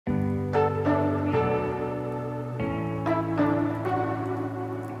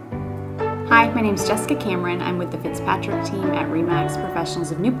Hi, my name is Jessica Cameron. I'm with the Fitzpatrick Team at RE/MAX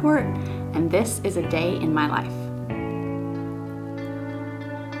Professionals of Newport, and this is a day in my life.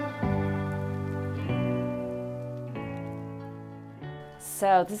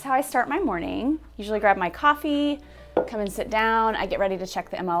 So this is how I start my morning. Usually grab my coffee, come and sit down. I get ready to check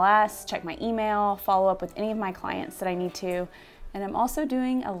the MLS, check my email, follow up with any of my clients that I need to, and I'm also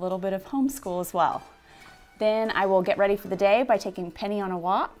doing a little bit of homeschool as well. Then I will get ready for the day by taking Penny on a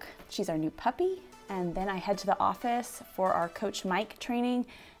walk. She's our new puppy. And then I head to the office for our Coach Mike training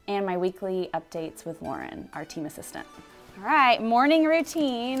and my weekly updates with Lauren, our team assistant. All right, morning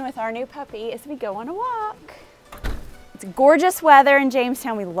routine with our new puppy is we go on a walk. It's gorgeous weather in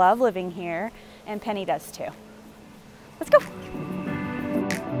Jamestown. We love living here, and Penny does too. Let's go.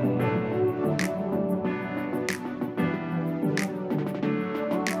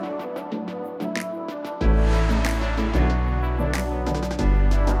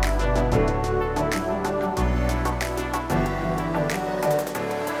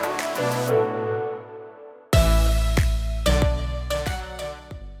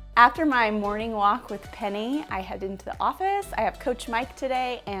 After my morning walk with Penny, I head into the office. I have Coach Mike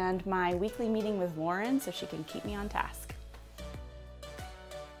today and my weekly meeting with Lauren so she can keep me on task.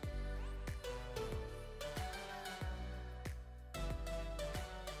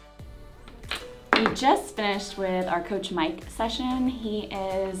 We just finished with our Coach Mike session. He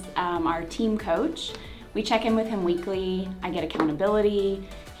is our team coach. We check in with him weekly. I get accountability.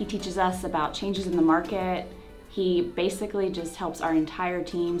 He teaches us about changes in the market. He basically just helps our entire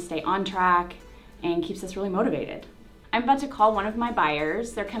team stay on track and keeps us really motivated. I'm about to call one of my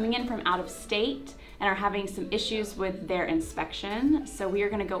buyers. They're coming in from out of state and are having some issues with their inspection. So we are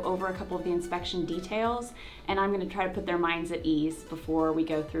gonna go over a couple of the inspection details, and I'm gonna try to put their minds at ease before we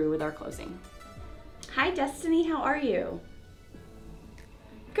go through with our closing. Hi Destiny, how are you?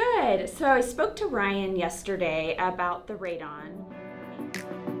 Good, so I spoke to Ryan yesterday about the radon.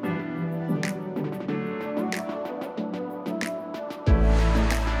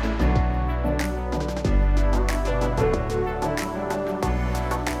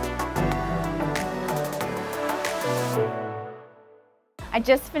 I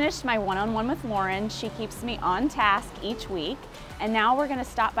just finished my one-on-one with Lauren. She keeps me on task each week. And now we're gonna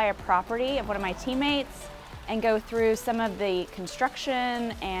stop by a property of one of my teammates and go through some of the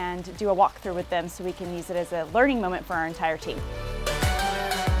construction and do a walkthrough with them so we can use it as a learning moment for our entire team.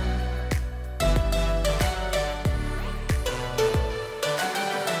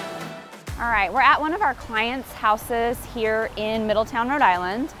 All right, we're at one of our clients' houses here in Middletown, Rhode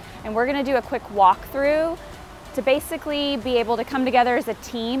Island, and we're gonna do a quick walkthrough to basically be able to come together as a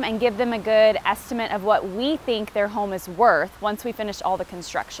team and give them a good estimate of what we think their home is worth once we finish all the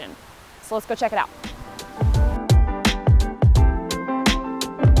construction. So let's go check it out.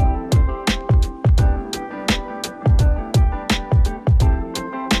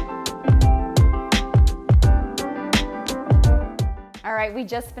 All right, we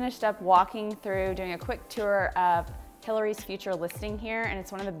just finished up walking through, doing a quick tour of Hillary's future listing here, and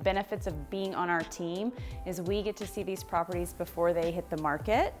it's one of the benefits of being on our team is we get to see these properties before they hit the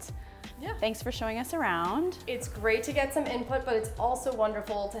market. Yeah. Thanks for showing us around. It's great to get some input, but it's also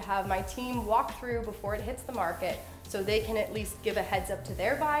wonderful to have my team walk through before it hits the market so they can at least give a heads up to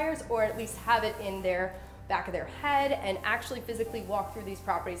their buyers or at least have it in their back of their head and actually physically walk through these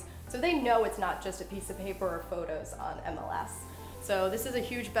properties so they know it's not just a piece of paper or photos on MLS. So this is a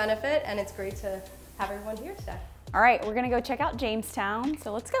huge benefit, and it's great to have everyone here today. All right, we're gonna go check out Jamestown,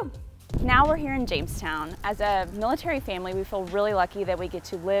 so let's go. Now we're here in Jamestown. As a military family, we feel really lucky that we get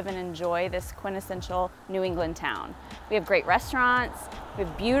to live and enjoy this quintessential New England town. We have great restaurants, we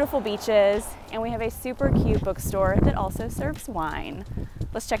have beautiful beaches, and we have a super cute bookstore that also serves wine.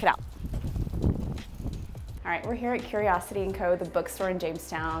 Let's check it out. All right, we're here at Curiosity & Co., the bookstore in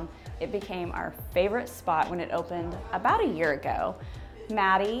Jamestown. It became our favorite spot when it opened about a year ago.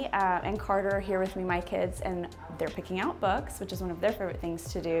 Maddie and Carter are here with me, my kids, and they're picking out books, which is one of their favorite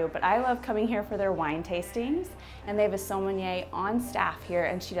things to do. But I love coming here for their wine tastings, and they have a sommelier on staff here,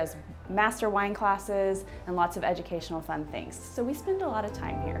 and she does master wine classes and lots of educational fun things. So we spend a lot of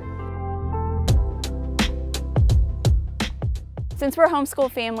time here. Since we're a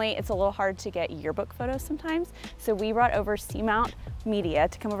homeschool family, it's a little hard to get yearbook photos sometimes, so we brought over Seamount Media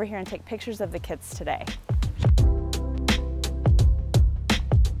to come over here and take pictures of the kids today.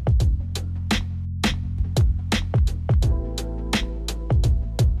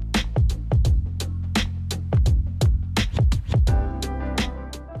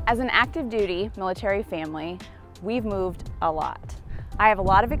 As an active duty military family, we've moved a lot. I have a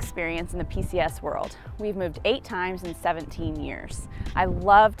lot of experience in the PCS world. We've moved 8 times in 17 years. I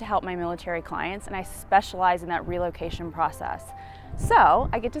love to help my military clients, and I specialize in that relocation process. So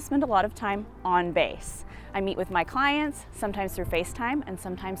I get to spend a lot of time on base. I meet with my clients, sometimes through FaceTime and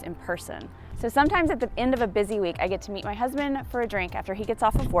sometimes in person. So sometimes at the end of a busy week, I get to meet my husband for a drink after he gets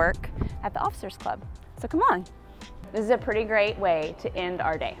off of work at the Officers Club. So come on. This is a pretty great way to end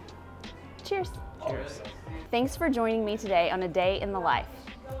our day. Cheers. Cheers. Thanks for joining me today on A Day in the Life.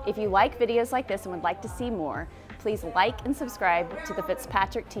 If you like videos like this and would like to see more, please like and subscribe to the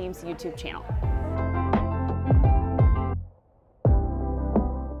Fitzpatrick Team's YouTube channel.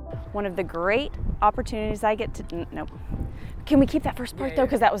 One of the great opportunities I get to, nope. Can we keep that first part though?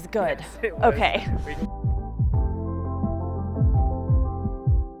 Because that was good. Yes, it was. Okay.